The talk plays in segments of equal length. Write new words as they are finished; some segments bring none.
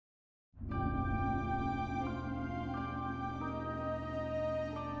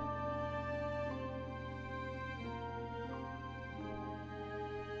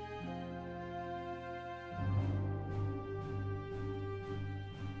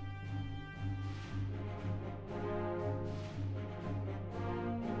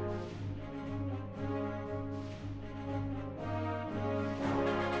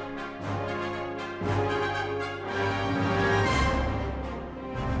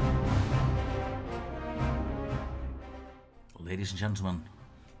Ladies and gentlemen,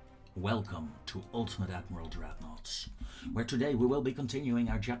 welcome to Ultimate Admiral Dreadnoughts, where today we will be continuing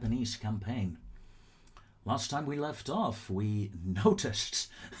our Japanese campaign. Last time we left off, we noticed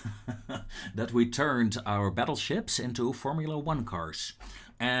that we turned our battleships into Formula 1 cars.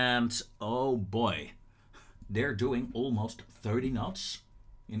 And oh boy, they're doing almost 30 knots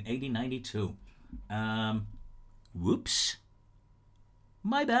in 8092. Whoops.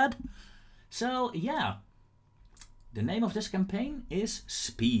 My bad. So yeah, the name of this campaign is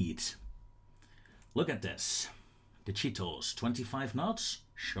Speed. Look at this. The Cheetos, 25 knots?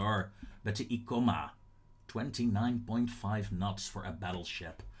 Sure, but the Ikoma, 29.5 knots for a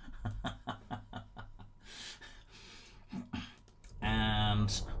battleship.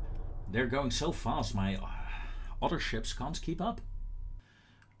 And they're going so fast, my other ships can't keep up.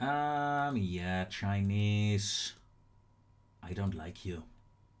 Yeah, Chinese. I don't like you.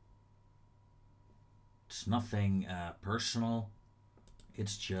 It's nothing personal.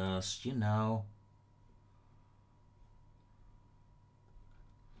 It's just, you know.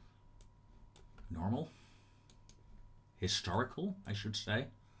 Normal. Historical, I should say.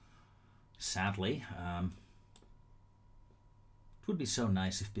 Sadly. It would be so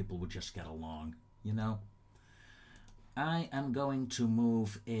nice if people would just get along, you know. I am going to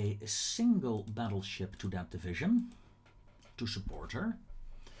move a single battleship to that division to support her.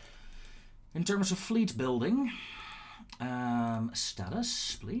 In terms of fleet building,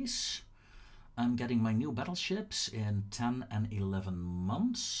 status, please. I'm getting my new battleships in 10 and 11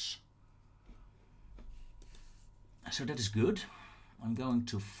 months. So that is good. I'm going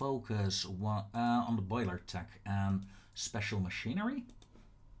to focus on the boiler tech and special machinery.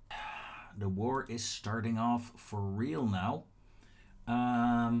 The war is starting off for real now.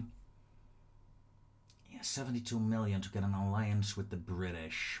 Yeah, 72 million to get an alliance with the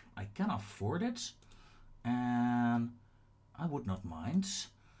British. I can afford it, and I would not mind.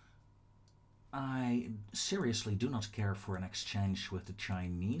 I seriously do not care for an exchange with the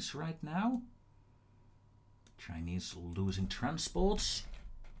Chinese right now. Chinese losing transports.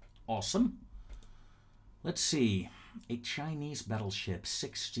 Awesome. Let's see. A Chinese battleship,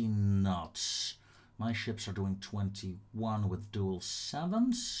 16 knots. My ships are doing 21 with dual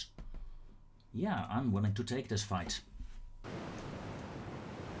 7s. Yeah, I'm willing to take this fight.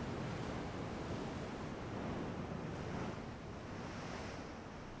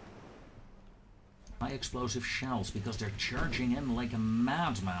 High explosive shells because they're charging in like a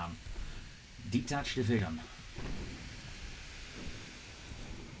madman. Detached division.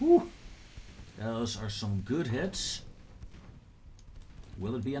 Whew. Those are some good hits.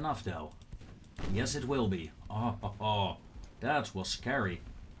 Will it be enough though? Yes, it will be. Oh, that was scary.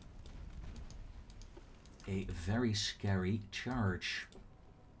 A very scary charge.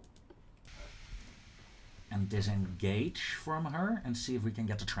 And disengage from her and see if we can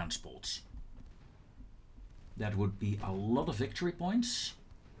get the transports. That would be a lot of victory points.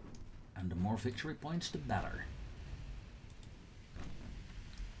 And the more victory points, the better.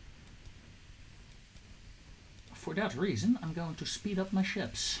 For that reason, I'm going to speed up my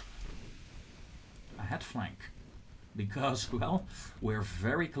ships. Ahead flank. Because, well, we're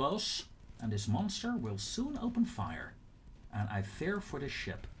very close. And this monster will soon open fire. And I fear for this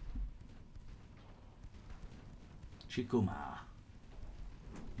ship. Chikuma.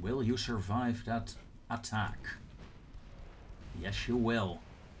 Will you survive that attack? Yes, you will.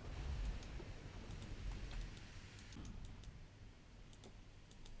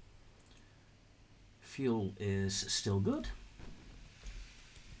 Fuel is still good.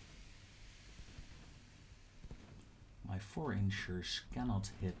 My 4-inchers cannot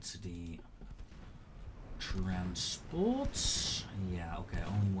hit the transports. Yeah, okay,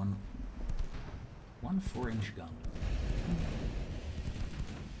 only one 4-inch gun.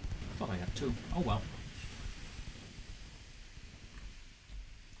 Thought I had 2. Oh well.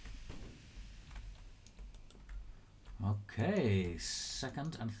 Okay,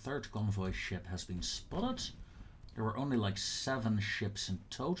 second and third convoy ship has been spotted. There were only like 7 ships in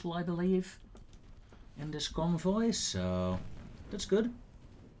total, I believe, in this convoy, so that's good.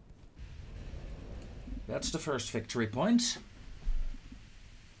 That's the first victory point.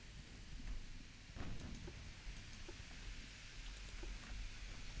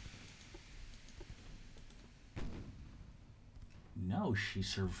 No, she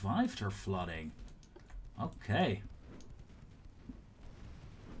survived her flooding. Okay.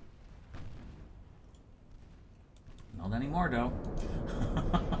 Not anymore, though.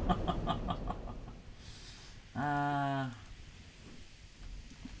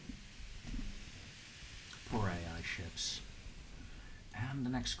 Poor AI ships. And the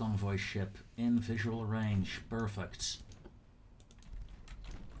next convoy ship in visual range. Perfect.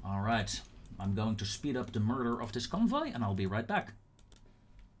 Alright, I'm going to speed up the murder of this convoy and I'll be right back.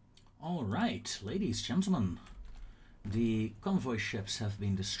 Alright, ladies, gentlemen, the convoy ships have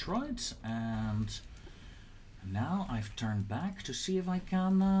been destroyed and now I've turned back to see if I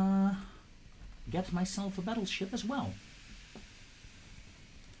can get myself a battleship as well.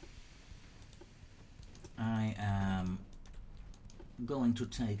 I am going to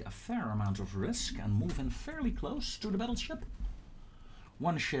take a fair amount of risk and move in fairly close to the battleship.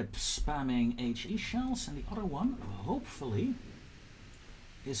 One ship spamming HE shells and the other one, hopefully,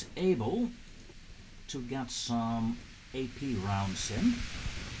 is able to get some AP rounds in.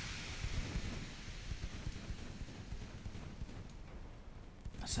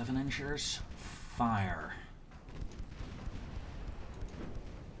 Seven inchers, fire.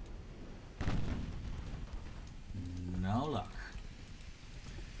 No luck.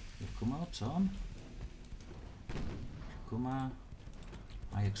 Yakuma, Tom. Yakuma,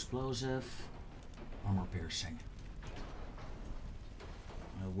 high explosive, armor piercing.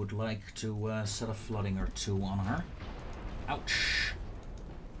 I would like to set a flooding or two on her. Ouch!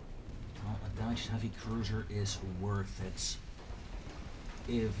 Well, a Dutch heavy cruiser is worth it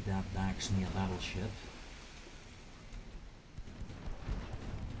if that bags me a battleship.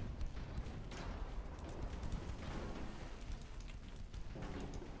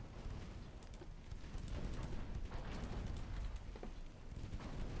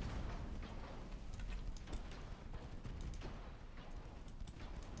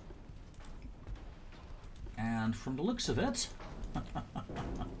 And from the looks of it,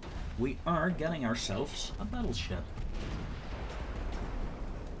 we are getting ourselves a battleship.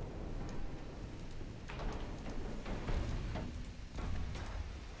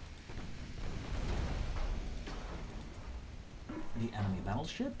 The enemy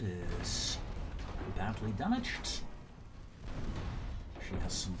battleship is badly damaged. She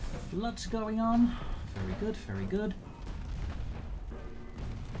has some floods going on. Very good, very good.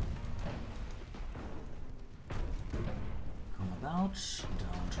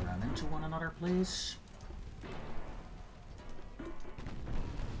 Don't run into one another, please.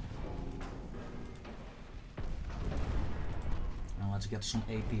 Now let's get some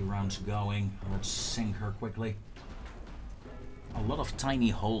AP rounds going. Let's sink her quickly. A lot of tiny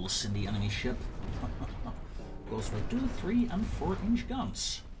holes in the enemy ship. Goes with 2, 3 and 4 inch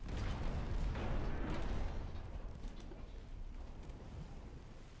guns.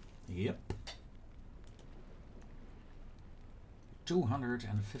 Yep.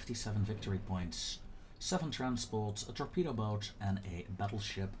 257 victory points, 7 transports, a torpedo boat and a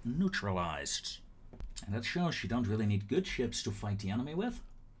battleship neutralized. And that shows you don't really need good ships to fight the enemy with.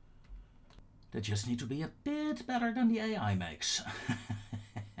 They just need to be a bit better than the AI makes.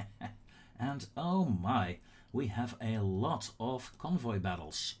 And oh my, we have a lot of convoy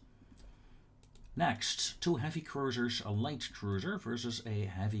battles. Next, 2 heavy cruisers, a light cruiser versus a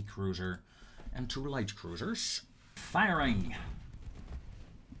heavy cruiser and 2 light cruisers. Firing!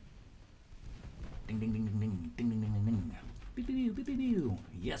 Ding ding ding ding ding ding ding ding ding ding. Beep beep beep beep beep.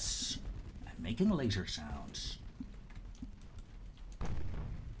 Yes, I'm making laser sounds.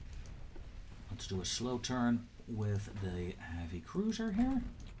 Let's do a slow turn with the heavy cruiser here.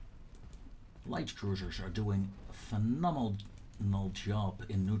 Light cruisers are doing a phenomenal job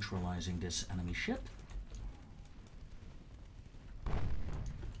in neutralizing this enemy ship.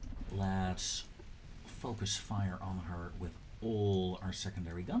 Let's focus fire on her with all our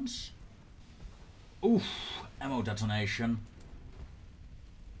secondary guns. Oof, ammo detonation.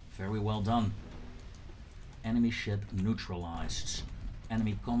 Very well done. Enemy ship neutralized.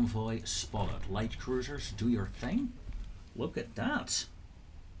 Enemy convoy spotted. Light cruisers, do your thing. Look at that.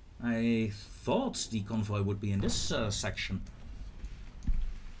 I thought the convoy would be in this section.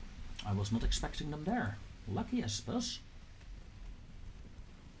 I was not expecting them there. Lucky, I suppose.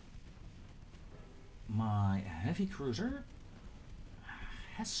 My heavy cruiser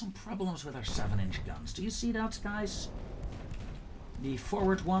has some problems with our 7-inch guns. Do you see that, guys? The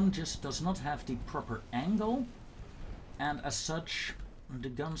forward one just does not have the proper angle, and as such, the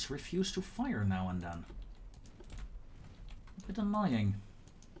guns refuse to fire now and then. A bit annoying.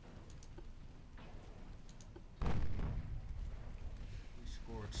 We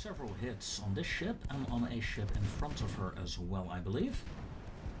scored several hits on this ship and on a ship in front of her as well, I believe.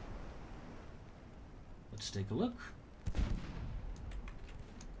 Let's take a look.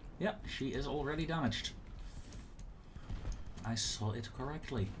 Yeah, she is already damaged. I saw it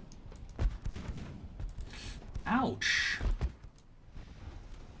correctly. Ouch!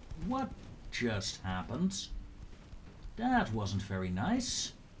 What just happened? That wasn't very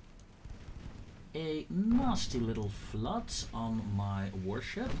nice. a nasty little flood on my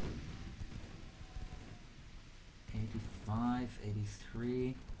warship. 85,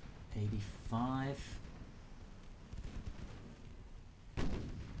 83, 85.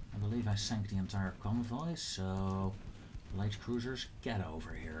 I believe I sank the entire convoy, so light cruisers, get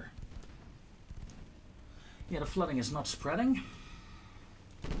over here. Yeah, the flooding is not spreading.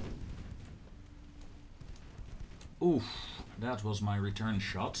 Oof, that was my return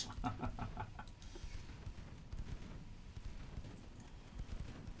shot.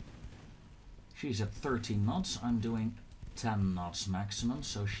 She's at 13 knots, I'm doing 10 knots maximum,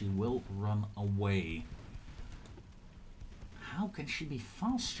 so she will run away. How can she be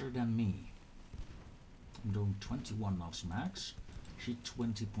faster than me? I'm doing 21 knots max, she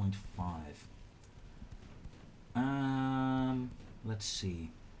 20.5. Let's see.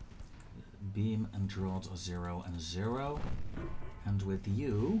 Beam and draught are 0 and 0. And with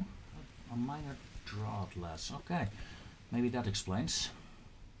you, a minor draught less. Okay, maybe that explains.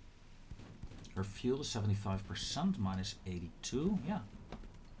 Her fuel is 75%, minus 82.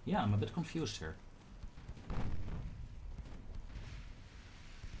 Yeah, I'm a bit confused here.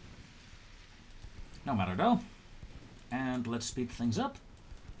 No matter though. And let's speed things up.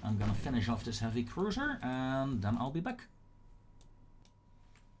 I'm gonna finish off this heavy cruiser and then I'll be back.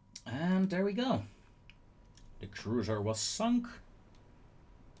 And there we go. The cruiser was sunk.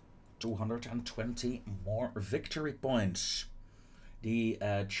 220 more victory points. The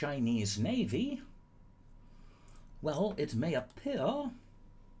Chinese Navy, well, it may appear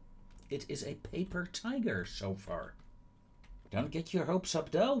it is a paper tiger so far. Don't get your hopes up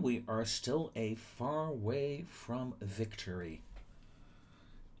though, we are still a far way from victory.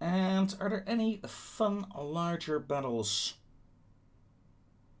 And are there any fun larger battles?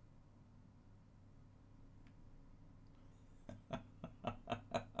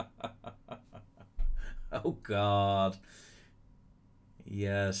 Oh God.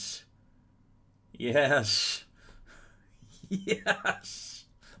 Yes. Yes. Yes.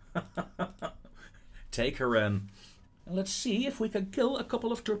 Take her in. And let's see if we can kill a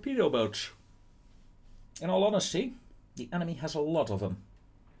couple of torpedo boats. In all honesty, the enemy has a lot of them.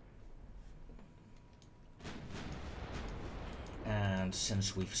 And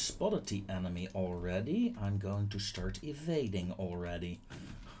since we've spotted the enemy already, I'm going to start evading already.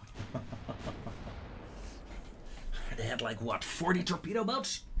 They had like, what, 40 torpedo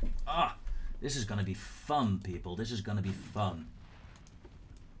boats? Ah, this is gonna be fun, people. This is gonna be fun.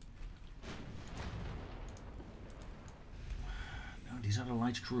 No, these are the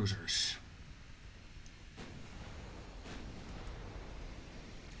light cruisers.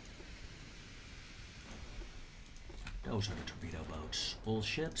 Those are the torpedo boats. All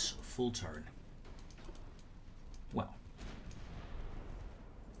ships, full turn. Well.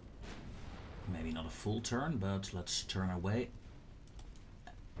 Maybe not a full turn, but let's turn away.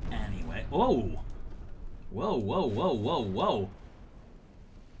 Anyway. Oh! Whoa, whoa, whoa, whoa, whoa!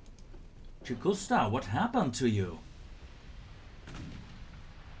 Chikusta, what happened to you?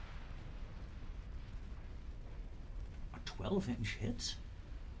 A 12-inch hit?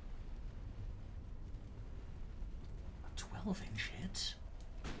 A 12-inch hit?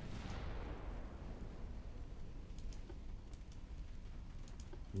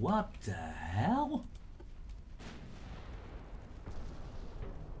 What the hell?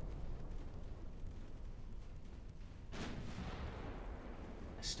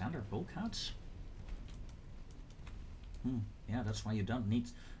 Standard bulkheads? Yeah, that's why you don't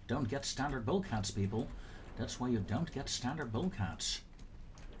get standard bulkheads, people. That's why you don't get standard bulkheads.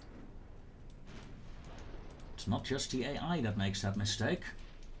 It's not just the AI that makes that mistake.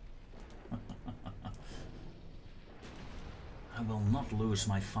 I will not lose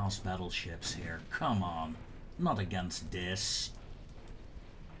my fast battleships here. Come on. Not against this.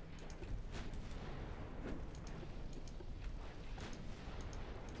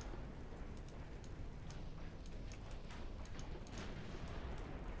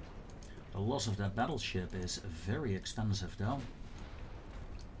 The loss of that battleship is very expensive though.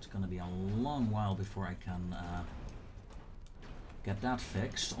 It's gonna be a long while before I can get that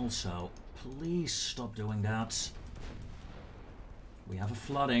fixed. Also, please stop doing that. We have a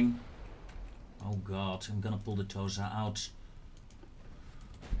flooding. Oh God, I'm gonna pull the Tosa out.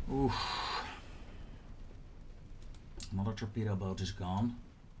 Oof. Another torpedo boat is gone.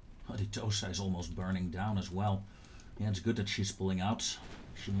 Oh, the Tosa is almost burning down as well. Yeah, it's good that she's pulling out.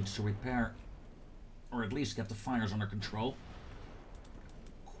 She needs to repair, or at least get the fires under control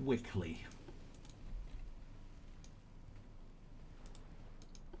quickly.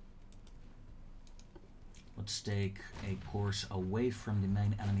 Let's take a course away from the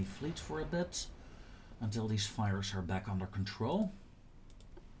main enemy fleet for a bit. until these fires are back under control.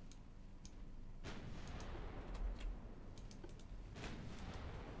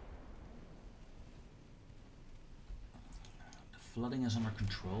 The flooding is under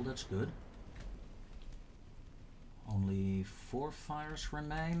control, that's good. Only 4 fires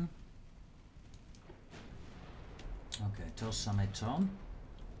remain. Okay, Tosa Meton.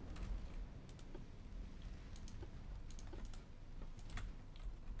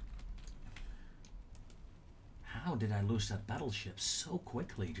 How did I lose that battleship so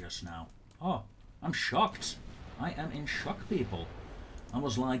quickly just now? Oh, I'm shocked. I am in shock, people. I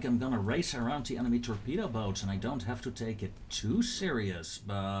was like, I'm gonna race around the enemy torpedo boats and I don't have to take it too serious,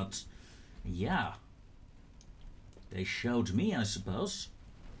 but yeah. They showed me, I suppose.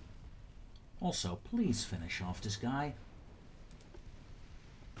 Also, please finish off this guy.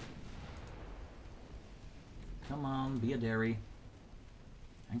 Come on, be a dairy.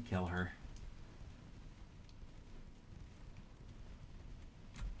 And kill her.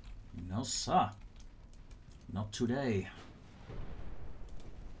 No, sir. Not today.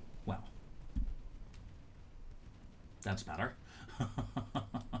 Well. That's better.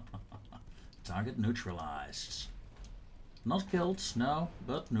 Target neutralized. Not killed, no,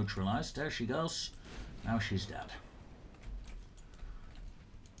 but neutralized. There she goes. Now she's dead.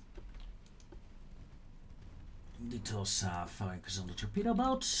 The Tosa focus on the torpedo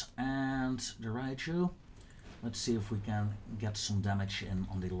boats and the Raiju. Let's see if we can get some damage in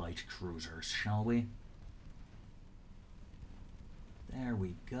on the light cruisers, shall we? There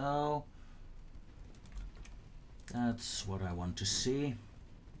we go. That's what I want to see.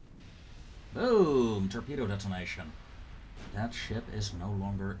 Boom! Torpedo detonation. That ship is no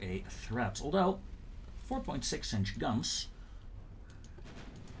longer a threat. Although, 4.6-inch guns,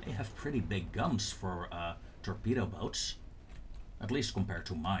 they have pretty big guns for torpedo boats. At least compared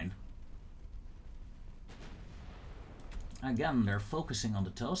to mine. Again, they're focusing on the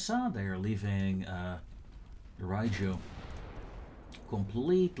Tosa. They are leaving the Raiju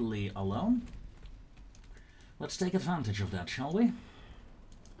completely alone. Let's take advantage of that, shall we?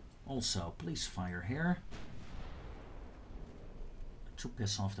 Also, please fire here to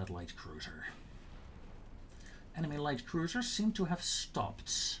piss off that light cruiser. Enemy light cruisers seem to have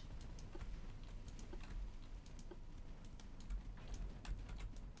stopped.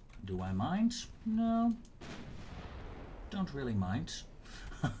 Do I mind? No. Don't really mind.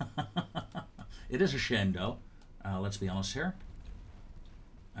 It is a shame though. Let's be honest here.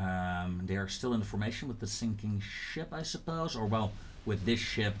 They are still in formation with the sinking ship, I suppose. Or well, with this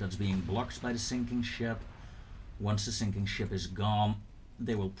ship that's being blocked by the sinking ship. Once the sinking ship is gone,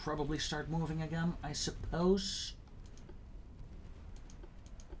 they will probably start moving again, I suppose.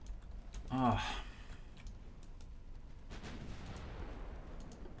 Ah.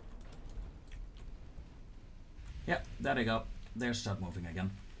 Yep, there they go. They start moving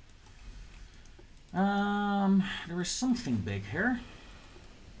again. There is something big here.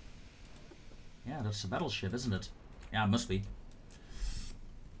 Yeah, that's a battleship, isn't it? Yeah, it must be.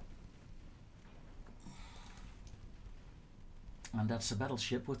 And that's a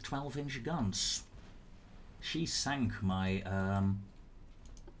battleship with 12-inch guns. She sank my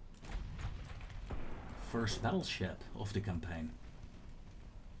first battleship of the campaign.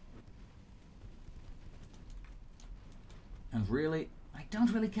 And really, I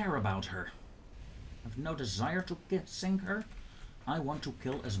don't really care about her. I have no desire to sink her. I want to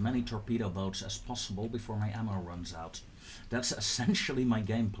kill as many torpedo boats as possible before my ammo runs out. That's essentially my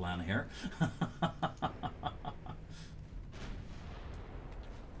game plan here.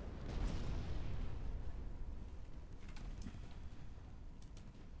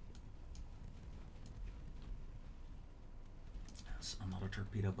 As another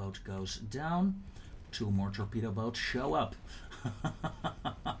torpedo boat goes down, 2 more torpedo boats show up.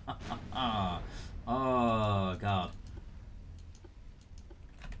 Oh, God.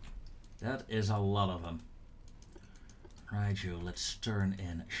 That is a lot of them. Raiju, let's turn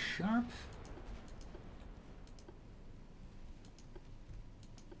in sharp.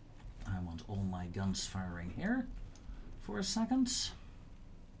 I want all my guns firing here for a second.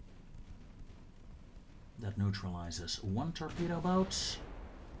 That neutralizes 1 torpedo boat.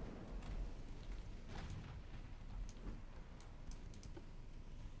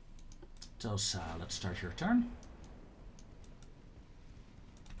 Tosa, let's start your turn.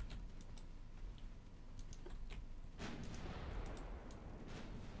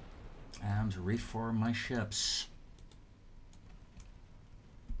 And reform my ships.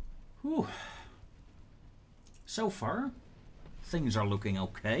 Whew. So far, things are looking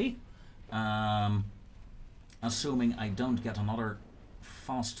okay. Assuming I don't get another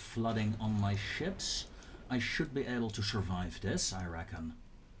fast flooding on my ships. I should be able to survive this, I reckon.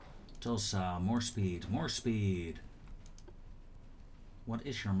 Tulsa, more speed, more speed. What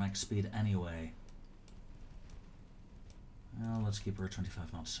is your max speed anyway? Well, let's keep her at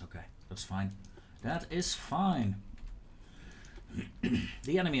 25 knots. Okay, that's fine. That is fine.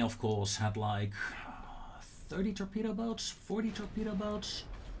 The enemy, of course, had like 30 torpedo boats, 40 torpedo boats.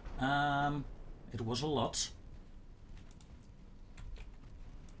 It was a lot.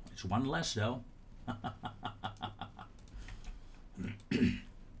 It's one less, though.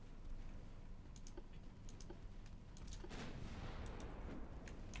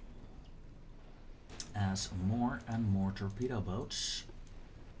 As more and more torpedo boats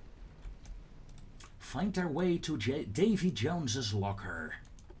find their way to Davy Jones's locker.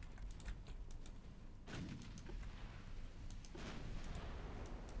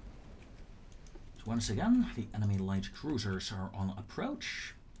 So once again, the enemy light cruisers are on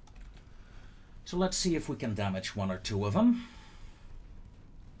approach. So let's see if we can damage one or two of them.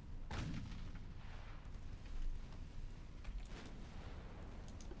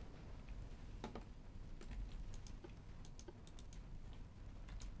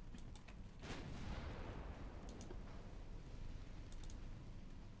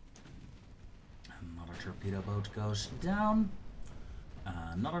 Torpedo boat goes down.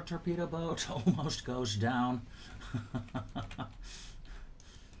 Another torpedo boat almost goes down. I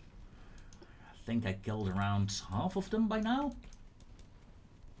think I killed around half of them by now.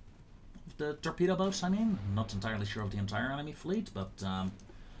 Of the torpedo boats, I mean. Not entirely sure of the entire enemy fleet, but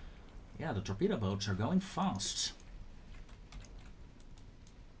yeah, the torpedo boats are going fast.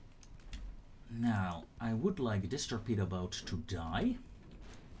 Now, I would like this torpedo boat to die.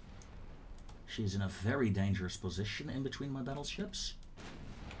 She's in a very dangerous position in between my battleships.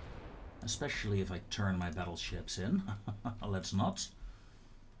 Especially if I turn my battleships in. Let's not.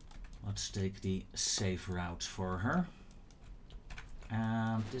 Let's take the safe route for her.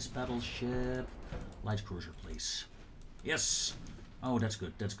 And this battleship... Light cruiser, please. Yes! Oh, that's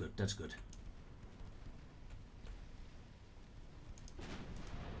good, that's good, that's good.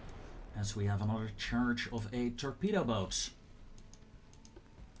 As we have another charge of a torpedo boat.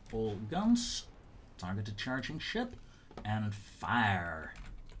 All guns, target the charging ship, and fire.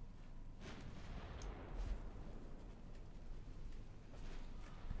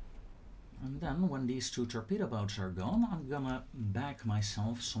 And then, when these two torpedo boats are gone, I'm gonna bag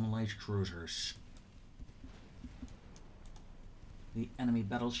myself some light cruisers. The enemy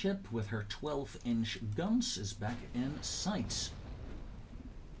battleship with her 12-inch guns is back in sight.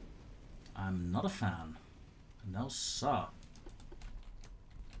 I'm not a fan. No, sir.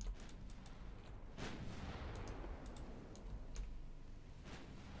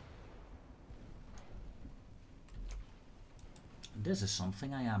 This is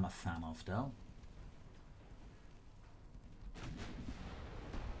something I am a fan of, though.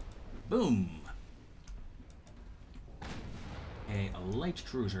 Boom! A light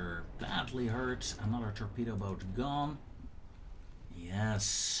cruiser badly hurt. Another torpedo boat gone.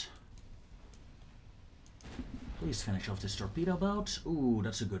 Yes. Please finish off this torpedo boat. Ooh,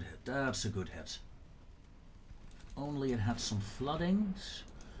 that's a good hit. That's a good hit. If only it had some floodings,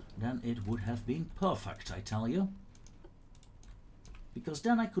 then it would have been perfect, I tell you. Because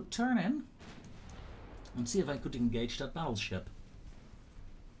then I could turn in and see if I could engage that battleship.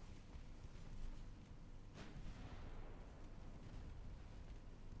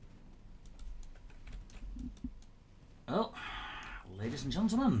 Oh, ladies and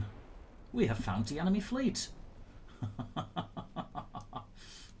gentlemen, we have found the enemy fleet.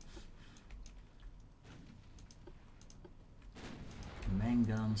 Main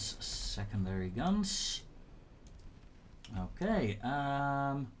guns, secondary guns. Okay,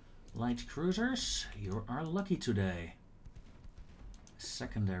 light cruisers, you are lucky today.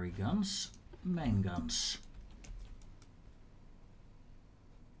 Secondary guns, main guns.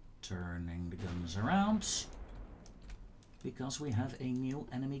 Turning the guns around, because we have a new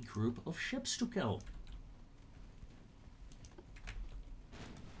enemy group of ships to kill.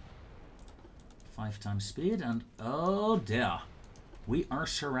 5 times speed and oh dear, we are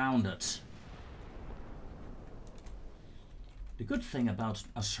surrounded. The good thing about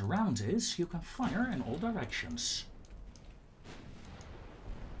a surround is you can fire in all directions.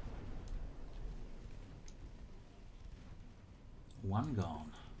 One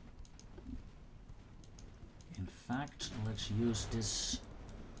gone. In fact, let's use this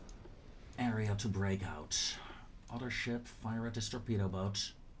area to break out. Other ship, fire at this torpedo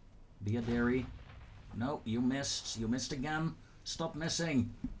boat. Be a dairy. No, you missed. You missed again. Stop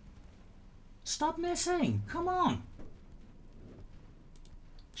missing. Stop missing. Come on.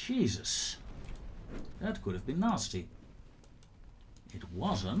 Jesus. That could have been nasty. It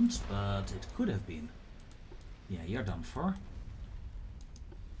wasn't, but it could have been. Yeah, you're done for.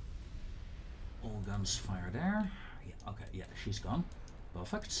 All guns fire there. Yeah, okay, yeah, she's gone.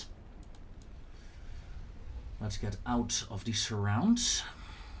 Perfect. Let's get out of the surrounds.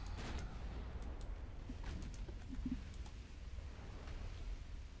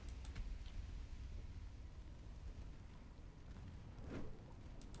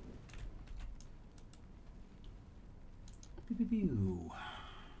 Pew, pew, pew.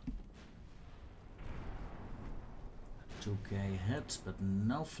 2k hit, but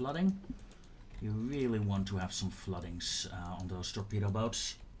no flooding. You really want to have some floodings on those torpedo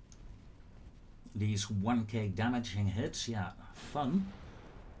boats. These 1k damaging hits, yeah, fun.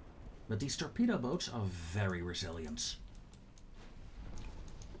 But these torpedo boats are very resilient.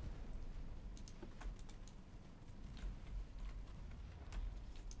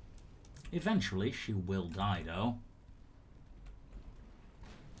 Eventually she will die though.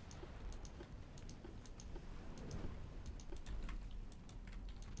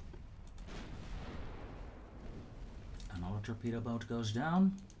 Another torpedo boat goes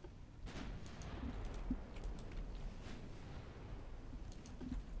down.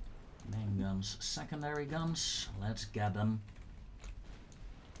 Main guns, secondary guns, let's get them.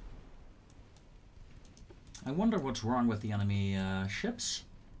 I wonder what's wrong with the enemy ships.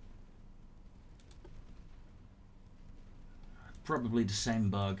 Probably the same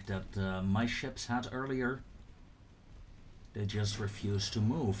bug that my ships had earlier. They just refuse to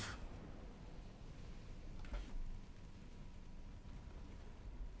move.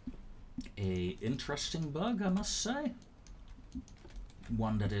 A interesting bug, I must say.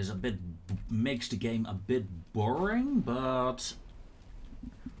 One that is a bit makes the game a bit boring, but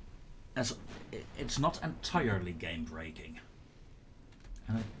as it's not entirely game breaking,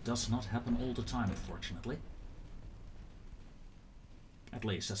 and it does not happen all the time, unfortunately. At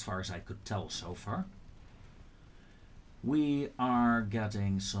least as far as I could tell so far. We are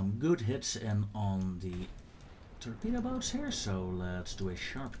getting some good hits in on the torpedo boats here, so let's do a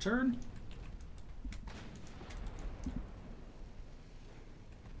sharp turn.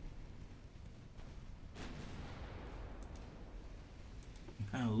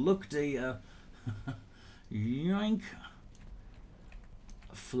 Look, the yoink,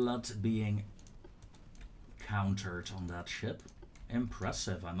 flood being countered on that ship.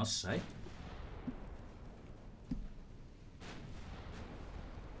 Impressive, I must say.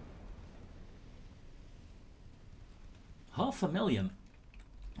 $500,000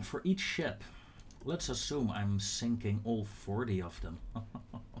 for each ship. Let's assume I'm sinking all 40 of them.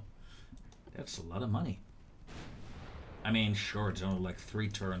 That's a lot of money. I mean, sure, it's only like 3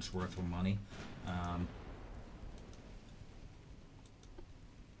 turns worth of money.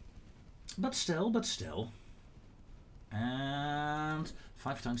 But still. And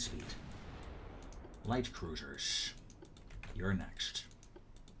 5 times speed. Light cruisers. You're next.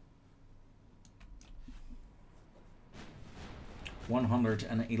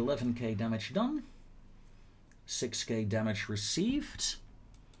 111k damage done. 6k damage received.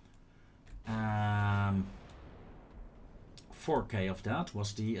 4k of that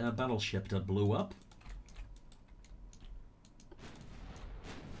was the battleship that blew up.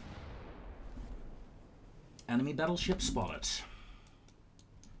 Enemy battleship spotted.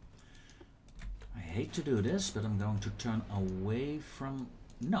 I hate to do this, but I'm going to turn away from...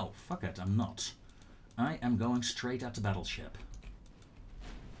 No, fuck it, I'm not. I am going straight at the battleship.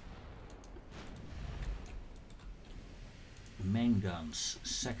 Main guns,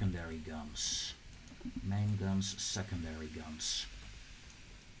 secondary guns. Main guns, secondary guns.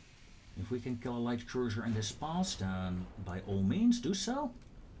 If we can kill a light cruiser in this pass, then by all means do so.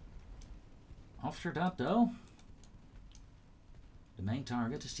 After that though, the main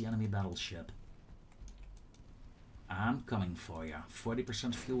target is the enemy battleship. I'm coming for you.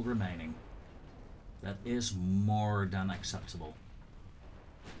 40% fuel remaining. That is more than acceptable.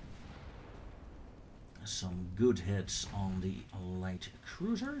 Some good hits on the light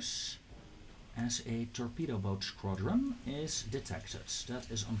cruisers as a torpedo boat squadron is detected.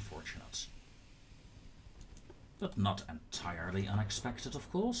 That is unfortunate. But not entirely unexpected, of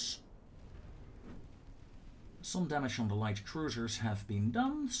course. Some damage on the light cruisers have been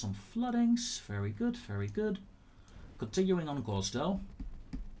done. Some floodings. Very good, very good. Continuing on course though.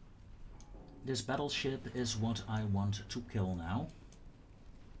 This battleship is what I want to kill now.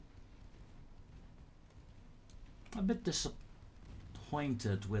 A bit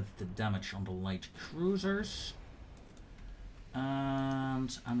disappointed with the damage on the light cruisers.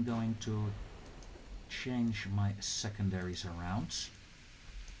 And I'm going to change my secondaries around.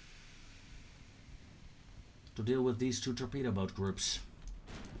 to deal with these two torpedo boat groups.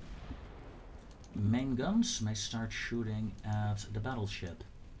 Main guns may start shooting at the battleship.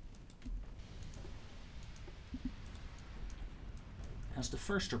 As the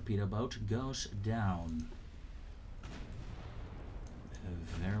first torpedo boat goes down.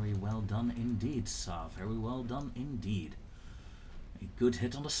 Very well done indeed, Sa. Very well done indeed. A good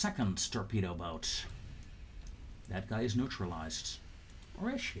hit on the second torpedo boat. That guy is neutralized.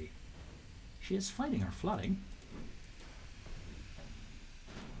 Or is she? She is fighting or flooding.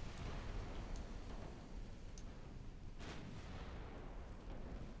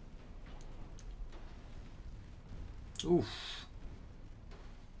 Oof.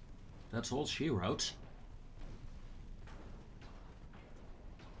 That's all she wrote.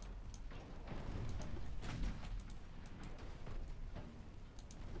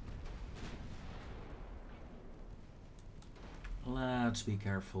 Let's be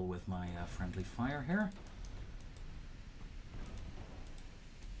careful with my friendly fire here.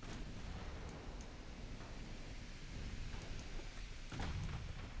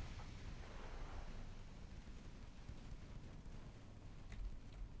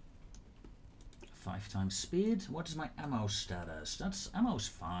 Five times speed. What is my ammo status? That's ammo's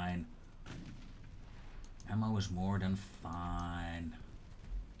fine. Ammo is more than fine.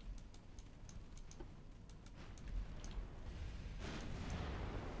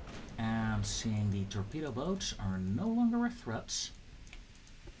 And seeing the torpedo boats are no longer a threat,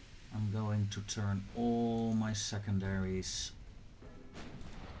 I'm going to turn all my secondaries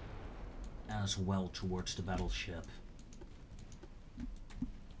as well towards the battleship.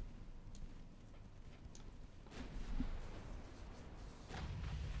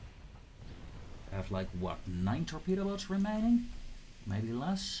 I have like, what, 9 torpedo boats remaining? Maybe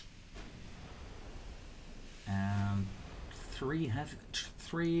less. And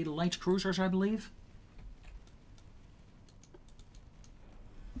 3 light cruisers, I believe.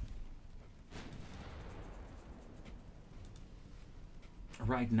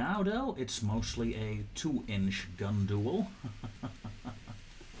 Right now, though, it's mostly a 2-inch gun duel.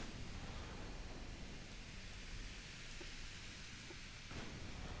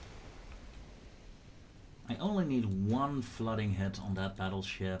 I only need 1 flooding hit on that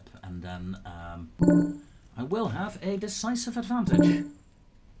battleship, and then I will have a decisive advantage.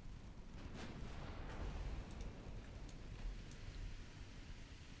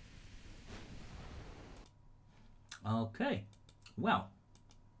 Okay, well.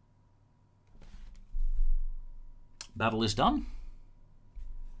 Battle is done.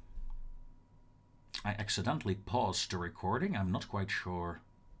 I accidentally paused the recording. I'm not quite sure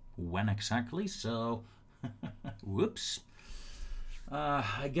when exactly, so whoops.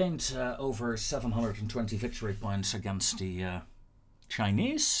 I gained over 720 victory points against the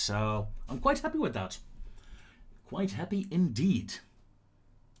Chinese, so I'm quite happy with that. Quite happy indeed.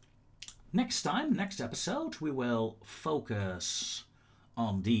 Next time, next episode, we will focus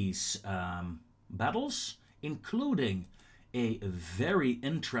on these battles, including a very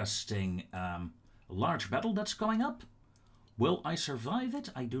interesting large battle that's coming up. Will I survive it?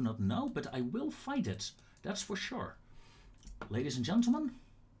 I do not know, but I will fight it. That's for sure. Ladies and gentlemen,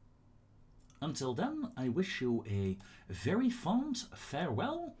 until then, I wish you a very fond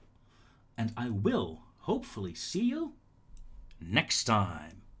farewell, and I will hopefully see you next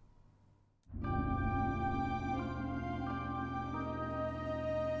time.